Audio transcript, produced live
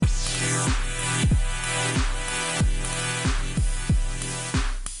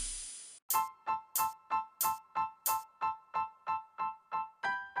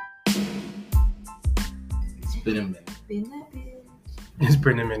been a minute. Been that bitch. It's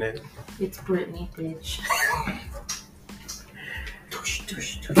been a minute. It's Brittany, bitch.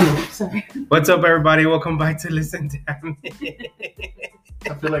 Sorry. What's up, everybody? Welcome back to Listen to Me.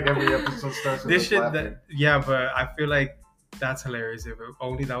 I feel like every episode starts with This us shit, laughing. yeah, but I feel like that's hilarious. If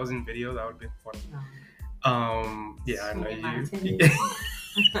only that was in video, that would be funny. Yeah, I know you.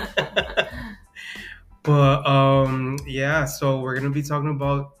 But yeah, so we're gonna be talking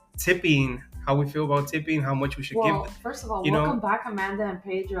about tipping, how we feel about tipping, how much we should give. First of all, you welcome know? back, Amanda and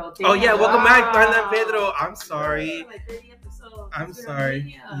Pedro. Welcome back, Amanda and Pedro. I'm sorry. Like 30 episodes. I'm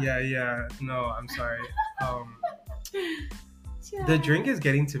sorry. Yeah. No, I'm sorry. The drink is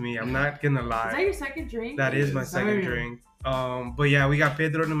getting to me. I'm not gonna lie. Is that your second drink? That is my second drink. But yeah, we got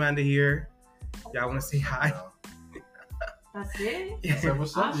Pedro and Amanda here. Y'all want to say hi? That's it? Yeah. So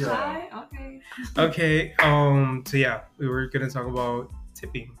what's up, I'm y'all? shy? Okay. Okay. So yeah, we were gonna talk about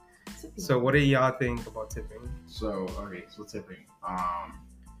tipping. So what do y'all think about tipping? So tipping.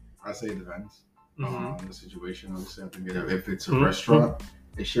 I say it depends on the situation. Obviously, I think if it's a restaurant,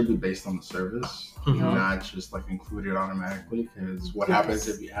 it should be based on the service, not just like included automatically. Because what happens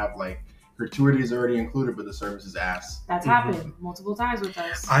if you have like gratuities already included, but the service is ass? That's happened multiple times with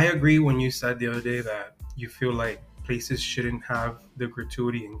us. I agree when you said the other day that you feel like places shouldn't have the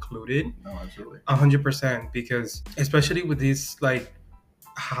gratuity included. No, absolutely. 100%, because especially with these like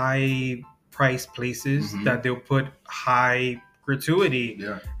high price places that they'll put high gratuity.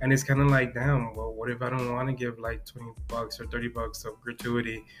 Yeah. And it's kind of like, damn, well, what if I don't want to give like $20 or $30 of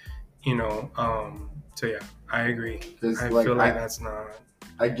gratuity? You know, so yeah, I agree. I feel like that's not.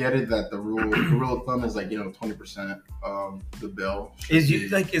 I get it that the rule of thumb is like, 20% of the bill.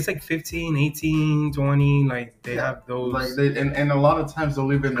 It's like 15, 18, 20, like they have those. Like and a lot of times they'll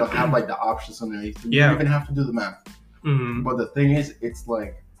have like the options underneath. You don't even have to do the math. But the thing is, it's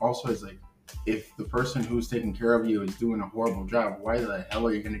like, if the person who's taking care of you is doing a horrible job, why the hell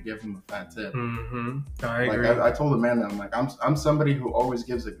are you going to give him a fat tip? I agree. I told the man that I'm somebody who always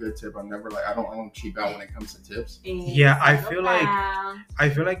gives a good tip. I'm never like, I don't cheap out when it comes to tips. Yeah, I feel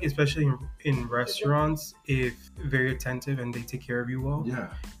like especially in restaurants, if very attentive and they take care of you well. Yeah.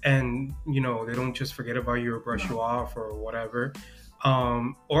 And they don't just forget about you or brush you off or whatever.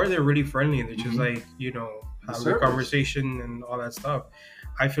 Or they're really friendly and they're just like, have a conversation and all that stuff.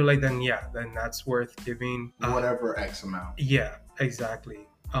 I feel like then that's worth giving whatever X amount. Yeah, exactly.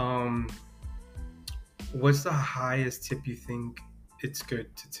 What's the highest tip you think it's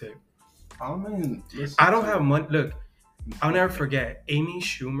good to tip? I mean, I don't have money. Look, I'll never forget Amy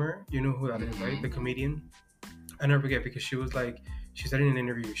Schumer. You know who that is, right? The comedian. I never forget because she said in an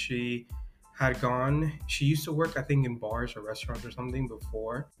interview she used to work, I think, in bars or restaurants or something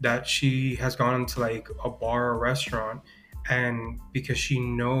before that. She has gone into like a bar or restaurant, and because she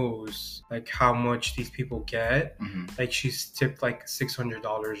knows like how much these people get, like she's tipped like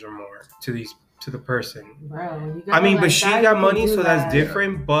 $600 or more to the person. Bro, but she got money, so that's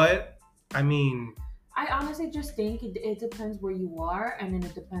different. But I mean, I honestly just think it depends where you are, and then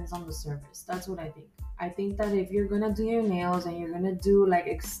it depends on the service. That's what I think. I think that if you're gonna do your nails and you're gonna do like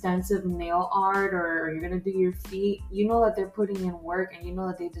extensive nail art, or you're gonna do your feet, you know that they're putting in work, and you know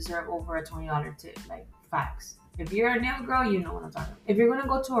that they deserve over a $20 tip. Like, facts. If you're a nail girl, you know what I'm talking about. If you're gonna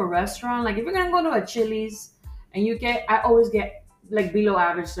go to a restaurant, like if you're gonna go to a Chili's, and I always get like below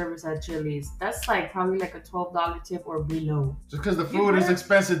average service at Chili's. That's like probably like a $12 tip or below. Just because the food is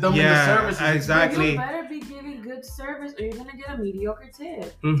expensive, don't mean the service is exactly. You better be giving good service, or you're gonna get a mediocre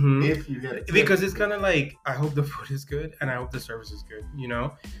tip. If you get it, because it's kind of like, I hope the food is good and I hope the service is good.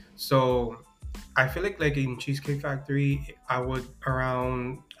 So I feel like in Cheesecake Factory, I would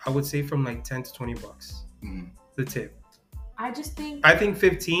say from like $10 to $20 the tip. I think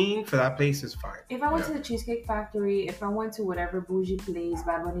 15 for that place is fine. If I went to the Cheesecake Factory, if I went to whatever bougie place,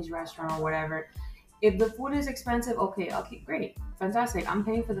 Bad Bunny's restaurant or whatever, if the food is expensive, okay, great, fantastic, I'm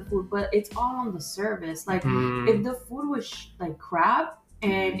paying for the food, but it's all on the service. Like, if the food was like crap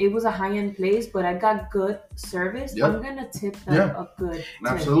and it was a high-end place, but I got good service, I'm gonna tip them a good tip.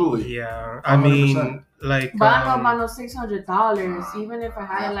 Absolutely. Yeah, I mean, like, but I know about $600, even if I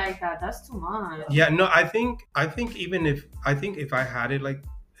had it like that, that's too much. Yeah, no, I think if I had it, like,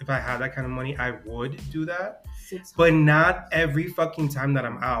 if I had that kind of money, I would do that. But not every fucking time that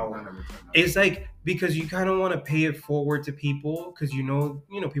I'm out. It's like, because you kind of want to pay it forward to people, because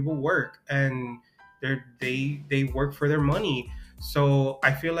people work and they work for their money. So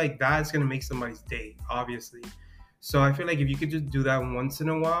I feel like that's gonna make somebody's day, obviously. So I feel like if you could just do that once in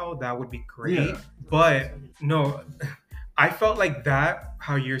a while, that would be great. Yeah. But no, I felt like that,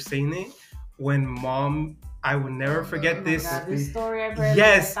 how you're saying it, when mom I will never forget this. God, this story I've heard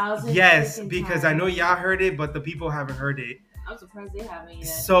Yes, because I know y'all heard it, but the people haven't heard it. I'm surprised they haven't yet.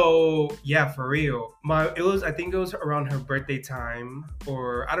 So yeah, for real. I think it was around her birthday time,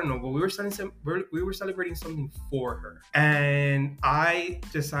 or I don't know, but we were celebrating something for her. And I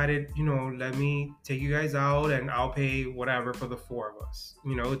decided, let me take you guys out and I'll pay whatever for the four of us.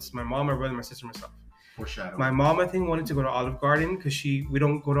 It's my mom, my brother, my sister, myself. Foreshadow. My mom, I think, wanted to go to Olive Garden because we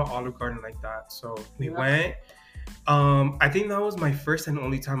don't go to Olive Garden like that. So we went. I think that was my first and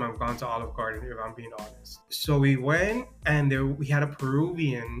only time I've gone to Olive Garden, if I'm being honest. So we went, and we had a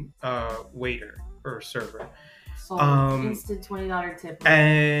Peruvian waiter or server. So instant $20 tip.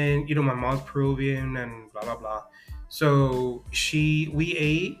 And my mom's Peruvian and blah blah blah. So we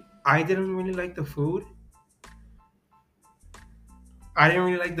ate. I didn't really like the food.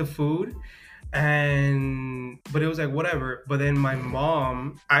 But it was like whatever. But then my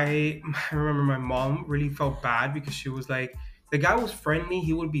mom, I remember my mom really felt bad because she was like, the guy was friendly,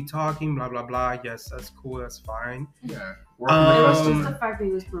 he would be talking, blah blah blah. Yes, that's cool, that's fine. Yeah. It was just the fact that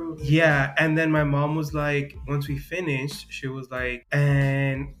he was Peruvian. Yeah, and then my mom was like, once we finished, she was like,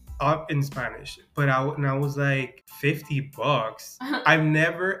 and up in Spanish, but I was like, $50. I've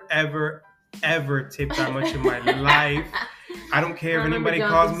never ever tipped that much in my life. I don't care if anybody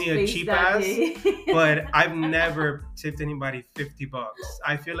calls me a cheap ass, but I've never tipped anybody $50.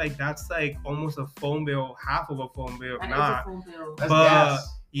 I feel like that's like almost a phone bill, half of a phone bill, if not. But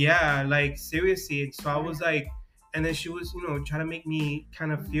yeah, like seriously. And so I was like, and then she was, trying to make me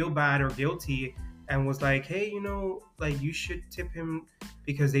kind of feel bad or guilty, and was like, hey, like you should tip him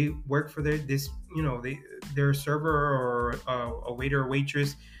because they work for their server or a waiter or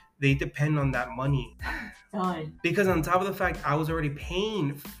waitress. They depend on that money. Because on top of the fact I was already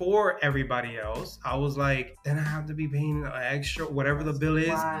paying for everybody else, I was like, then I have to be paying extra, whatever the bill is.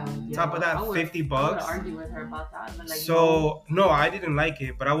 Wow. Top of that, $50. I would argue with her about that. But so no, I didn't like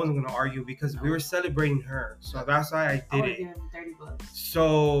it, but I wasn't gonna argue because we were celebrating her. So that's why I did it. Give him $30.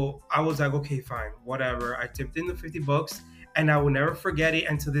 So I was like, okay, fine, whatever. I tipped in the $50. And I will never forget it.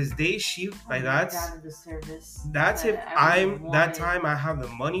 And to this day, that's if that time I have the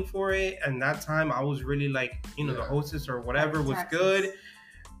money for it. And that time I was really like, the hostess or whatever was good.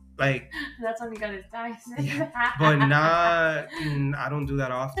 Like, that's when he got his taxes. Yeah, but I don't do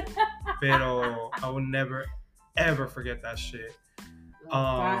that often. Pero I will never, ever forget that shit.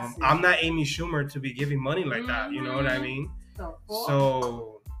 I'm not Amy Schumer to be giving money like that. You know what I mean?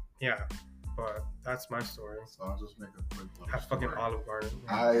 So, yeah. But that's my story. So I'll just make a quick one. Have fucking Olive Garden.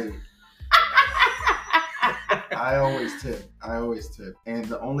 I always tip. And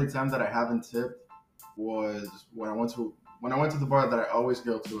the only time that I haven't tipped was when I went to the bar that I always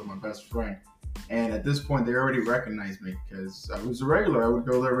go to with my best friend. And at this point, they already recognized me because I was a regular. I would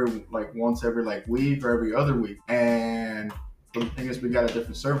go there once every week or every other week. And the thing is, we got a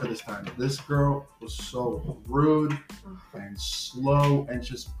different server this time. This girl was so rude and slow. And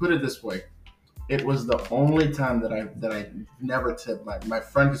just put it this way. It was the only time that I never tipped my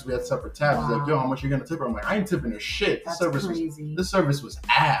friend, because we had separate tabs. Wow. He's like, yo, how much are you gonna tip her? I'm like, I ain't tipping her shit. That's crazy. This service was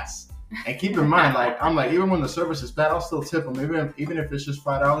ass. And keep in mind, even when the service is bad, I'll still tip them. Even if it's just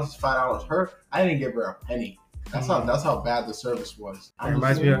 $5, it's $5 her. I didn't give her a penny. That's how bad the service was. It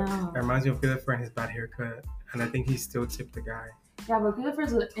reminds me of Christopher and his bad haircut, and I think he still tipped the guy. Yeah, but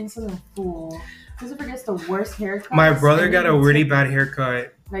Christopher's an insolent fool. Christopher gets the worst haircut. My brother got a really bad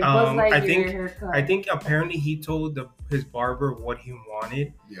haircut. Haircut. I think apparently he told his barber what he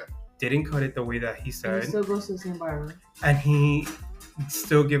wanted. Yeah. Didn't cut it the way that he said. And he still goes to the same barber. And he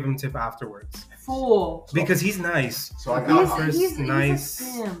still give him tip afterwards. Fool. Because he's nice. So I got he's nice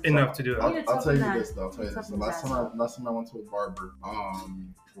enough to do that. I'll tell you this though. The last time I went to a barber,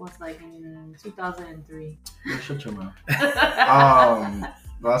 was in 2003. Yeah, shut your mouth.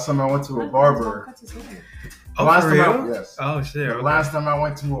 Last time I went to a barber. Yes. Oh shit. The last time I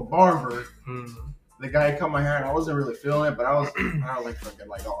went to a barber, the guy cut my hair and I wasn't really feeling it, but I was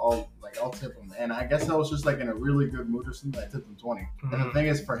I'll tip him. And I guess I was just in a really good mood or something. I tipped him 20. And the thing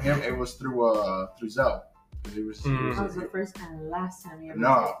is, for him, it was through Zelle. That was the first and last time you ever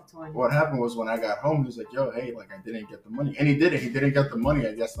tipped the 20. What happened was when I got home, he was like, yo, hey, I didn't get the money. And he didn't. He didn't get the money.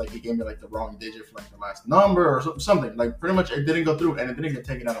 I guess he gave me the wrong digit for the last number or something. Pretty much it didn't go through and it didn't get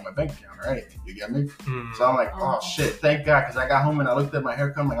taken out of my bank account or anything. You get me? So I'm like, oh shit, thank God. Because I got home and I looked at my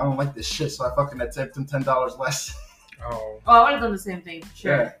haircut. I'm like, I don't like this shit. So I tipped him $10 less. Oh, I would have done the same thing.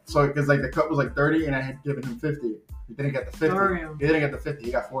 Sure. Yeah. So because the cut was 30 and I had given him 50. He didn't get the 50. He didn't get the 50.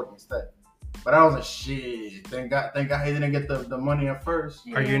 He got 40 instead. But I was like, shit. Thank God he didn't get the money at first.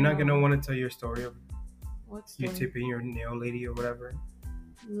 Are you not gonna want to tell your story of what story? You tipping your nail lady or whatever?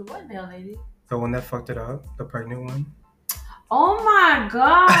 What nail lady? The one that fucked it up, the pregnant one. Oh my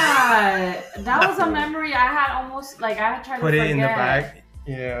god, that was a memory I had almost like I had tried to put forget. It in the bag.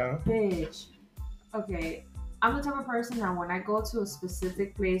 Yeah. Bitch. Okay, I'm the type of person that when I go to a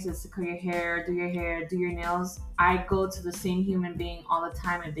specific place, it's to cut your hair, do your nails. I go to the same human being all the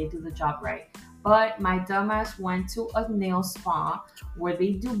time if they do the job right. But my dumbass went to a nail spa where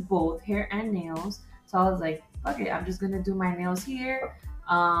they do both hair and nails. So I was like, okay, I'm just gonna do my nails here.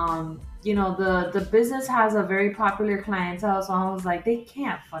 You know, the business has a very popular clientele, so I was like, they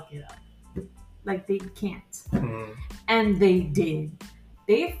can't fuck it up. Like they can't. Mm. And they did.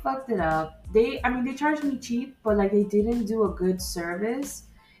 They fucked it up. They charged me cheap, but like they didn't do a good service.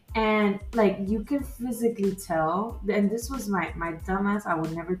 And like you can physically tell, and this was my dumbass, I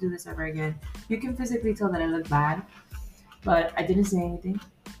would never do this ever again. You can physically tell that I look bad, but I didn't say anything.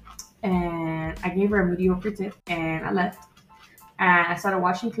 And I gave her a mediocre tip and I left. And I started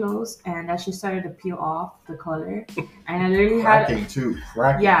washing clothes and that shit started to peel off the color. And I literally cracking too.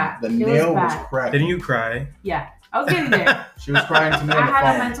 Yeah. The nail was cracking. Didn't you cry? Yeah. I was getting there. She was crying to me. I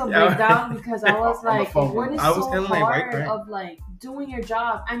had a mental breakdown because I was like, what is so hard like, of like doing your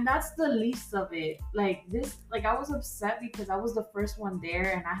job? And that's the least of it. Like this, like I was upset because I was the first one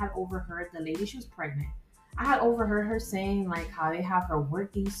there and I had overheard the lady, she was pregnant. I had overheard her saying like how they have her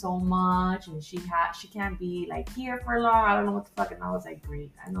working so much and she can't be like here for long. I don't know what the fuck. And I was like,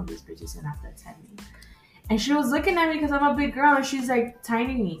 great, I know this bitch is gonna have to attend me. And she was looking at me because I'm a big girl and she's like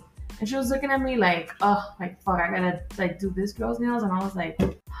tiny. And she was looking at me like, oh, like, fuck, I gotta, like, do this girl's nails. And I was like,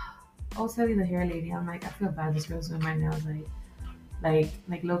 I was telling the hair lady, I'm like, I feel bad this girl's doing my nails. Like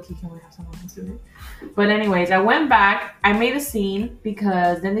low-key, can we have someone else do it? But anyways, I went back. I made a scene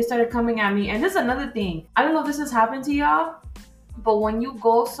because then they started coming at me. And this is another thing. I don't know if this has happened to y'all, but when you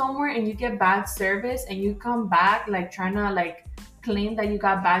go somewhere and you get bad service and you come back, like, trying to, like, claim that you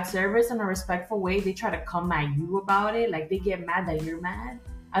got bad service in a respectful way, they try to come at you about it. Like, they get mad that you're mad.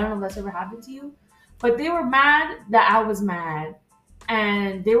 I don't know if that's ever happened to you, but they were mad that I was mad.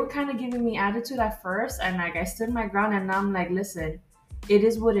 And they were kind of giving me attitude at first. And like, I stood my ground and I'm like, listen, it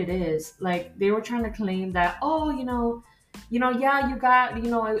is what it is. Like they were trying to claim that, oh, yeah, you got,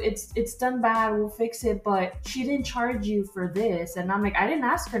 it's done bad. We'll fix it. But she didn't charge you for this. And I'm like, I didn't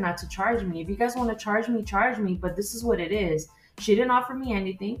ask her not to charge me. If you guys want to charge me, but this is what it is. She didn't offer me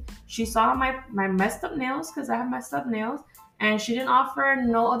anything. She saw my messed up nails because I have messed up nails. And she didn't offer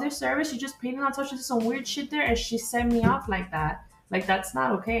no other service. She just painted on top. She did some weird shit there. And she sent me off like that. Like, that's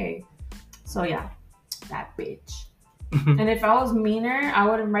not okay. So, yeah. That bitch. And if I was meaner, I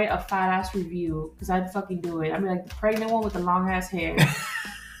wouldn't write a fat-ass review. Because I'd fucking do it. I'd be like, the pregnant one with the long-ass hair.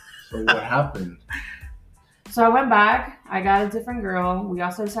 So, what happened? So, I went back. I got a different girl. We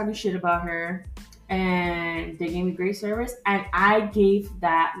all started talking shit about her. And they gave me great service. And I gave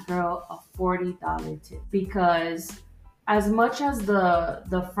that girl a $40 tip. Because as much as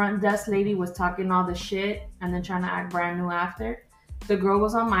the front desk lady was talking all the shit and then trying to act brand new after, the girl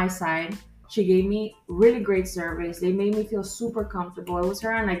was on my side. She gave me really great service. They made me feel super comfortable. It was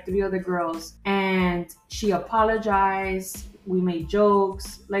her and like 3 other girls. And she apologized. We made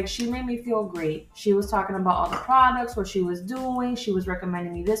jokes. Like, she made me feel great. She was talking about all the products, what she was doing. She was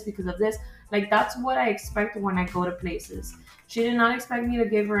recommending me this because of this. Like, that's what I expect when I go to places. She did not expect me to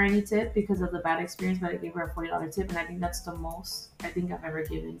give her any tip because of the bad experience, but I gave her a $40 tip, and I think that's the most I think I've ever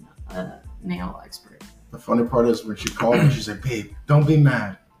given a nail expert. The funny part is when she called me, she said, babe, don't be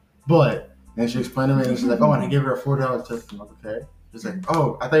mad. But, and she explained to me, and she's like, oh, and I gave her a $40 tip. I'm like, okay. She's like,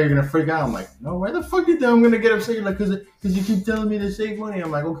 oh, I thought you were going to freak out. I'm like, no, why the fuck you think I'm going to get upset? You're like, because you keep telling me to save money.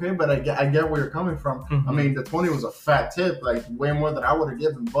 I'm like, okay, but I get where you're coming from. Mm-hmm. I mean, the 20 was a fat tip, like way more than I would have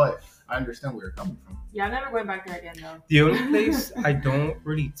given, but I understand where you're coming from. Yeah, I'm never going back there again, though. The only place I don't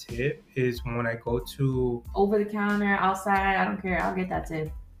really tip is when I go to... over the counter, outside, I don't care. I'll get that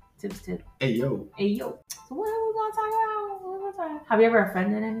tip. Tips tip. Hey, yo. So what are we going to talk about? Have you ever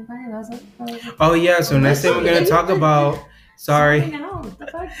offended anybody? Oh, yeah. So next thing we're going to talk about... Sorry.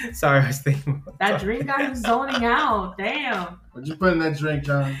 Sorry, I was thinking about that drink got you zoning out. Damn. What'd you put in that drink,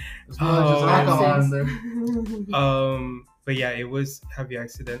 John? There's just alcohol in there. But yeah, it was, have you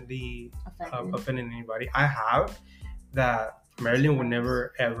accidentally offended anybody? I have. That Marilyn would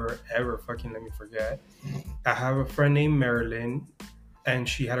never, ever, ever fucking let me forget. I have a friend named Marilyn, and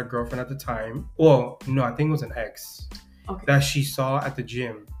she had a girlfriend at the time. Well, no, I think it was an ex. Okay. That she saw at the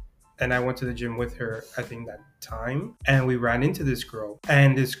gym. And I went to the gym with her, I think that time. And we ran into this girl.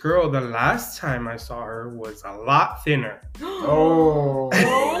 And this girl, the last time I saw her, was a lot thinner. Oh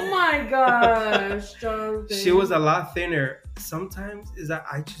my gosh, Jonathan. She was a lot thinner. Sometimes is that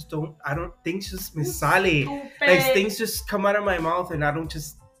I don't think just me sale. Like things just come out of my mouth and I don't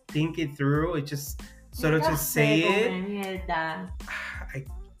just think it through. It just sort of just say it.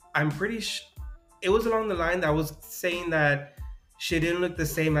 I'm pretty sure it was along the line that I was saying that she didn't look the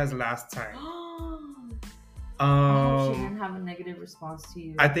same as last time. I hope she didn't have a negative response to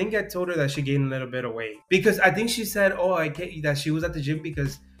you. I think I told her that she gained a little bit of weight because I think she said, that she was at the gym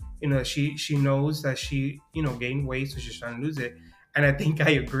because she knows that she gained weight, so she's trying to lose it. And I think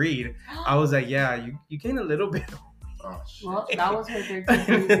I agreed. I was like, yeah, you gained a little bit of weight. Oh, well, that was her 13th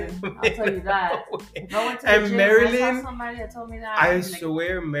reason. I'll tell you that. If I went to the gym Marilyn, and I saw somebody that told me that, I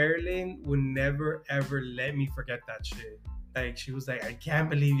swear Marilyn would never ever let me forget that shit. Like, she was like, I can't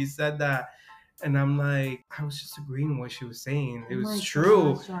believe you said that. And I'm like, I was just agreeing with what she was saying. It was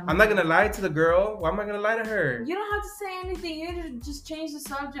true. Gosh, I'm not going to lie to the girl. Why am I going to lie to her? You don't have to say anything. You need to just change the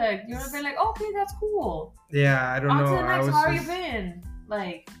subject. You're going to be like, okay, that's cool. Yeah, I don't know. On to the next, how you been?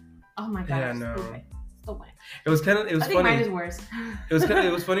 Like, oh my God. Yeah, no. Stupid. It was funny. I think mine is worse. It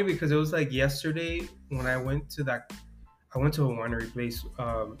was funny because it was like yesterday when I went to a winery place.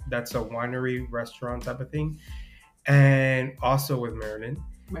 That's a winery restaurant type of thing. And also with Marilyn.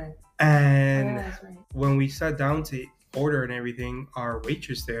 Right. And when we sat down to order and everything, our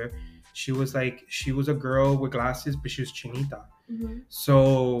waitress there, she was a girl with glasses, but she was chinita. Mm-hmm.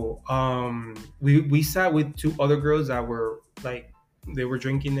 So we sat with two other girls that were like, they were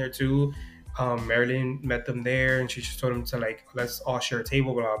drinking there too. Marilyn met them there, and she just told them to like, let's all share a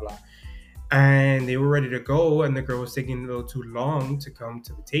table, blah blah. And they were ready to go, and the girl was taking a little too long to come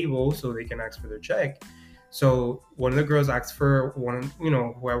to the table so they can ask for their check. So one of the girls asked for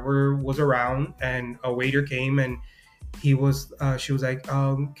whoever was around, and a waiter came, and she was like,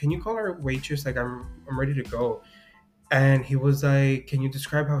 can you call our waitress? Like, I'm ready to go. And he was like, can you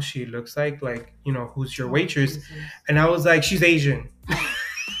describe how she looks like, who's your waitress? And I was like, she's Asian.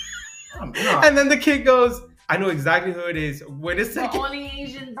 And then the kid goes, I know exactly who it is. Wait a second. The only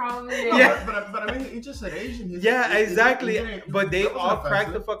Asian probably. Yeah, but I mean, he just said Asian. Exactly. But they all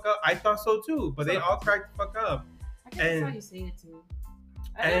cracked the fuck up. I thought so too. But they all cracked the fuck up. I guess that's how you say it too.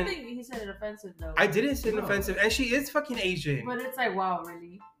 I don't think he said it offensive though. I didn't say it offensive, and she is fucking Asian. But it's like, wow,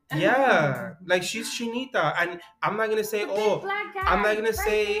 really? Yeah, like she's chinita, and I'm not gonna say, I'm not gonna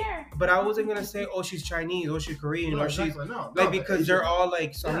say, but I wasn't gonna say, she's Chinese, or she's Korean, or she's because they're all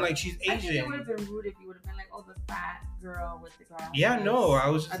like, so I'm like, she's Asian. I think it would have been rude if you would have been like, the fat girl with the glasses. Yeah, no, I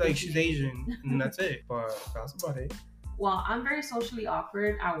was just like, she's Asian, and that's it. But that's about it. Well, I'm very socially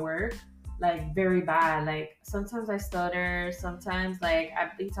awkward at work. Like, very bad. Like, sometimes I stutter. Sometimes, like,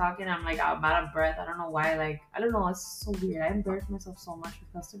 I've been talking, I'm like, I'm out of breath. I don't know why. Like, I don't know. It's so weird. I embarrass myself so much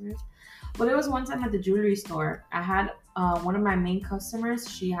with customers. But it was one time at the jewelry store. I had one of my main customers.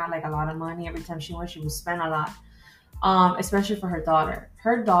 She had, like, a lot of money. Every time she went, she would spend a lot. Especially for her daughter.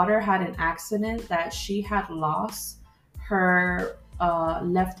 Her daughter had an accident that she had lost her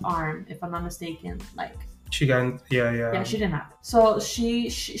left arm, if I'm not mistaken. Like, she got yeah, she didn't have it. So she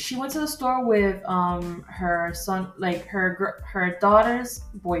went to the store with her son, like her daughter's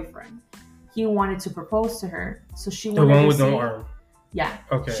boyfriend. He wanted to propose to her, so she wanted the one with no arm. Yeah.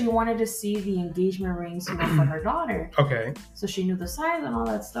 Okay. She wanted to see the engagement rings, for her daughter. Okay. So she knew the size and all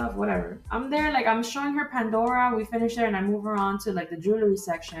that stuff. Whatever. I'm there, like, I'm showing her Pandora. We finished there, and I move her on to like the jewelry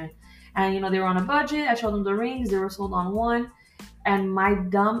section, and they were on a budget. I showed them the rings. They were sold on one. And my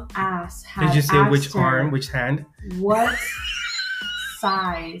dumb ass had Did you say which her, arm, which hand? What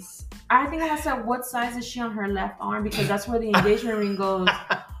size? I think I said, what size is she on her left arm? Because that's where the engagement ring goes.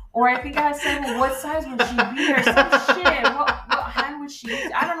 Or I think I said, well, what size would she be? Or some shit. What hand would she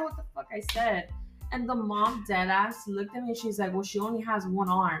use? I don't know what the fuck I said. And the mom dead ass looked at me and she's like, well, she only has one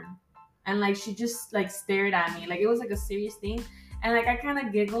arm. And like, she just like stared at me. Like, it was like a serious thing. And like, I kind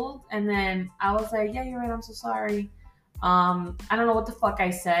of giggled. And then I was like, yeah, you're right. I'm so sorry. I don't know what the fuck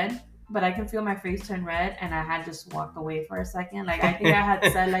I said, but I can feel my face turn red, and I had just walked away for a second. Like, I think I had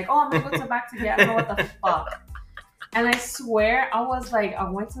said like, I'm gonna go to the back to get, I don't know what the fuck. And I swear, I was like, I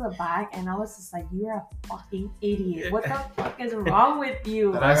went to the back, and I was just like, you're a fucking idiot. What the fuck is wrong with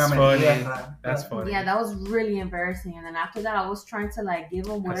you? That's funny. That's funny. Yeah, that was really embarrassing. And then after that, I was trying to like give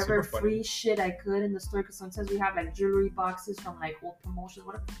them whatever free shit I could in the store, because sometimes we have like jewelry boxes from like old promotions,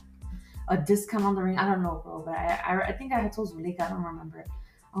 whatever. A discount on the ring. I don't know, bro. But I think I had told Zuleika. I don't remember.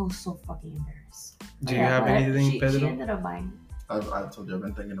 I was so fucking embarrassed. Do you have anything, Pedro? She ended up buying. I've told you, I've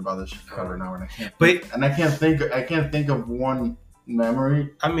been thinking about this shit forever now, and I can't think of one memory.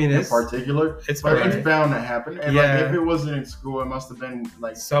 I mean, in particular, it's bound to happen. And like, if it wasn't in school, it must have been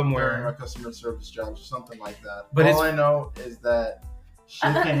like somewhere during a customer service job or something like that. But all I know is that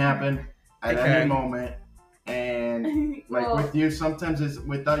shit can happen at any moment. And like with you, sometimes it's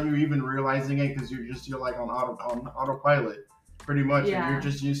without you even realizing it, because you're like on autopilot. pretty much, and you're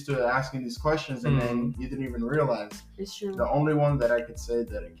just used to asking these questions, and then you didn't even realize. It's true. The only one that I could say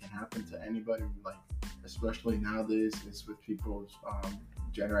that it can happen to anybody, like especially nowadays, is with people's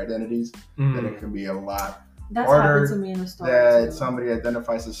gender identities. That it can be a lot harder to me in the story that too. somebody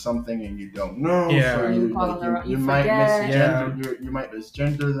identifies as something and you don't know. Yeah. So you might misgender, you might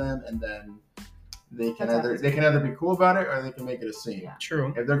misgender them, and then they can either be cool about it or they can make it a scene. Yeah.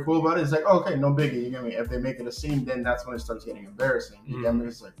 True. If they're cool about it, it's like, oh, okay, no biggie. You get me? If they make it a scene, then that's when it starts getting embarrassing. You get me?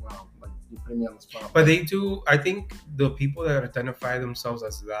 It's like, wow, like you put me on the spot. But they do. I think the people that identify themselves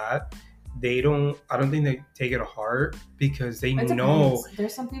as that, I don't think they take it to heart because they know.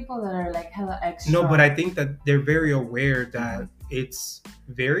 There's some people that are like hella extra. No, but I think that they're very aware that it's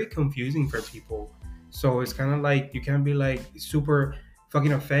very confusing for people. So it's kind of like you can't be like super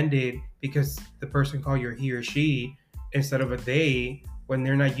fucking offended because the person called you he or she instead of a they when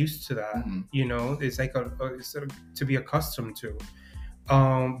they're not used to that. You know, it's like it's to be accustomed to.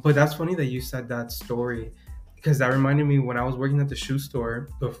 But that's funny that you said that story because that reminded me when I was working at the shoe store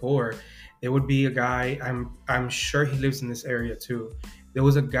before. There would be a guy. I'm sure he lives in this area too. There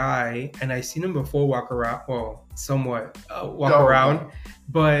was a guy, and I seen him before walk around. Well, somewhat walk around.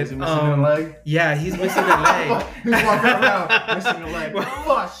 But is he missing a leg? Yeah, he's missing a leg. He's walking around missing a leg.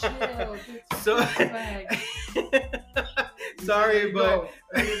 So sorry, but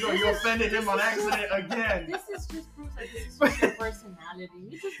there you go. You offended him on accident again. This is just proof that this is just your personality.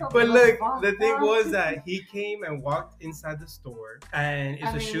 You just don't but look, the thing was that he came and walked inside the store, and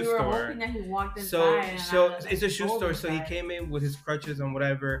it's a shoe store. Hoping that he walked inside so it's a shoe store. So he came in with his crutches and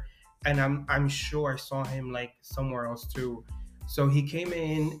whatever, and I'm sure I saw him like somewhere else too. So he came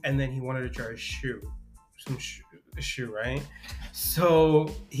in and then he wanted to try a shoe, right? So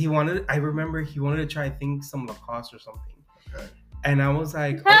I remember he wanted to try, I think, some Lacoste or something. Okay. And I was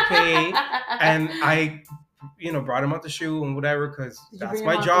like, okay. And I, brought him out the shoe and whatever, because that's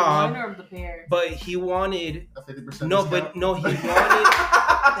my job. Or the pair? But he wanted a 50% no, discount? but no, he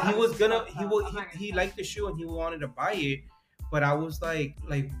wanted, he was gonna, he liked the shoe and he wanted to buy it. But I was like,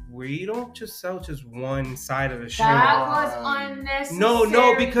 we don't just sell just one side of the shoe. That was unnecessary.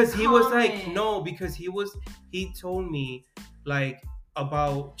 No, because he was like, he told me like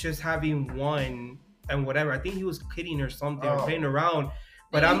about just having one and whatever. I think he was kidding or something or playing around.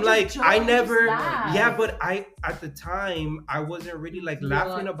 But I'm like, I never, but at the time, I wasn't really like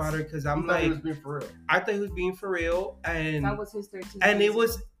laughing about it because I'm like, he was being for real. I thought he was being for real. And that was his 13th. And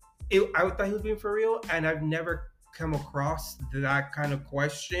I thought he was being for real. And I've never come across that kind of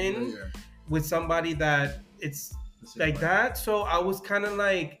question with somebody that it's like that. So I was kind of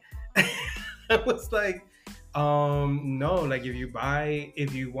like, I was like, no, like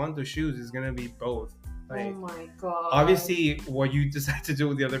if you want the shoes, it's gonna be both. Like, oh my god. Obviously, what you decide to do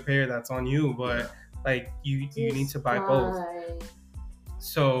with the other pair, that's on you. But like you need to buy both.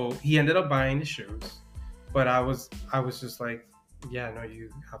 So he ended up buying the shoes, but I was just like, yeah, no, you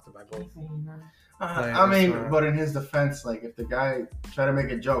have to buy both. But in his defense, like if the guy tried to make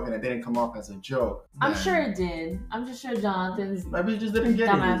a joke and it didn't come off as a joke, I'm sure it did. I'm just sure Jonathan's maybe he just didn't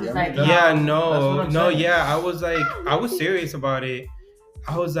get it. Like, I was like, I was serious about it.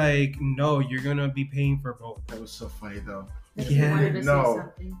 I was like, no, you're gonna be paying for both. That was so funny though.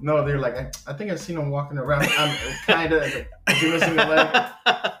 No, they're like, I think I've seen him walking around. I'm kind of missing a leg.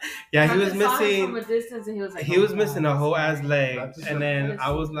 Yeah, he was missing from a distance, and he was like, he was missing a whole ass leg, and then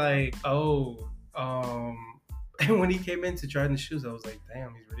I was like, and when he came in to try the shoes, I was like,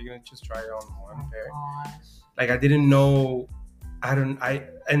 damn, he's really gonna just try it on one pair. Gosh. Like I didn't know. And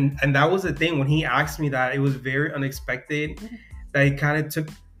that was the thing when he asked me that, it was very unexpected. That it kind of took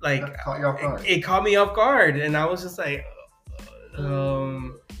like it caught me off guard, and I was just like,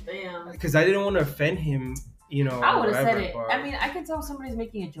 damn, because I didn't want to offend him, I would have said it. But I mean, I can tell somebody's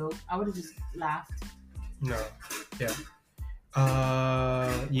making a joke. I would have just laughed. No, yeah,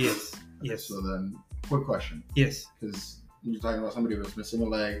 yes. So then, quick question. Yes, because you're talking about somebody who's missing a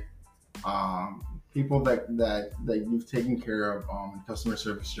leg. People that you've taken care of in customer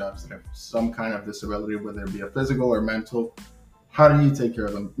service jobs that have some kind of disability, whether it be a physical or mental. How do you take care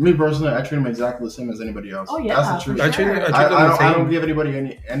of them? Me personally, I treat them exactly the same as anybody else. Oh yeah, that's the truth. I treat them the same. I don't give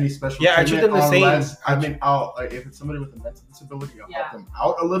anybody any special. Yeah, I treat them the same. If it's somebody with a mental disability, I'll help them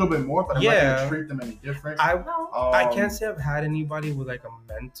out a little bit more, but I'm not going to treat them any different. I can't say I've had anybody with like a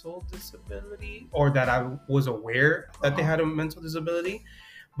mental disability or that I was aware that they had a mental disability.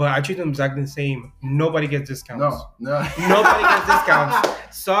 But I treat them exactly the same. Nobody gets discounts. No. Nobody gets discounts.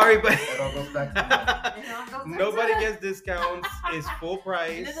 Sorry, but it all goes back to nobody gets discounts. It's full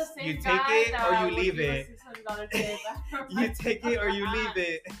price. You take it or you leave it. You take it or you leave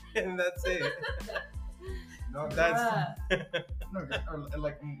it, and that's it. No, That's no,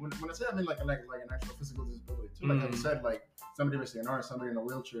 like when I say I mean like an actual physical disability too. Like I said, like somebody with CNR, somebody in a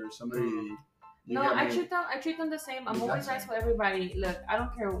wheelchair, somebody. No, I treat them the same. I'm always nice with everybody. Look, I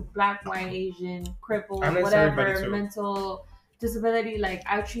don't care black, white, Asian, crippled, whatever, mental disability. Like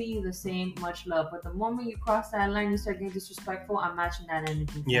I treat you the same, much love. But the moment you cross that line, you start getting disrespectful. I'm matching that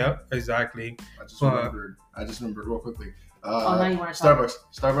energy. Yep, exactly. I just remembered real quickly. Now you want to talk.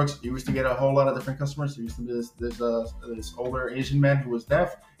 Starbucks. You used to get a whole lot of different customers. There used to be this older Asian man who was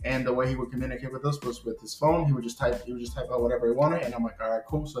deaf, and the way he would communicate with us was with his phone. He would just type out whatever he wanted, and I'm like, all right,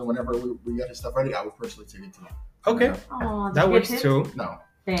 cool. So whenever we got his stuff ready, I would personally take it to him. Okay, that works too. No,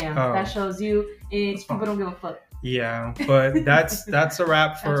 damn, that shows you people don't give a fuck. Yeah, but that's a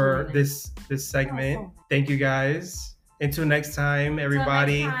wrap for this segment. Thank you guys. Until next time,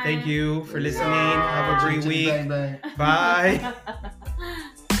 everybody. Thank you for listening. Have a great week. Bye.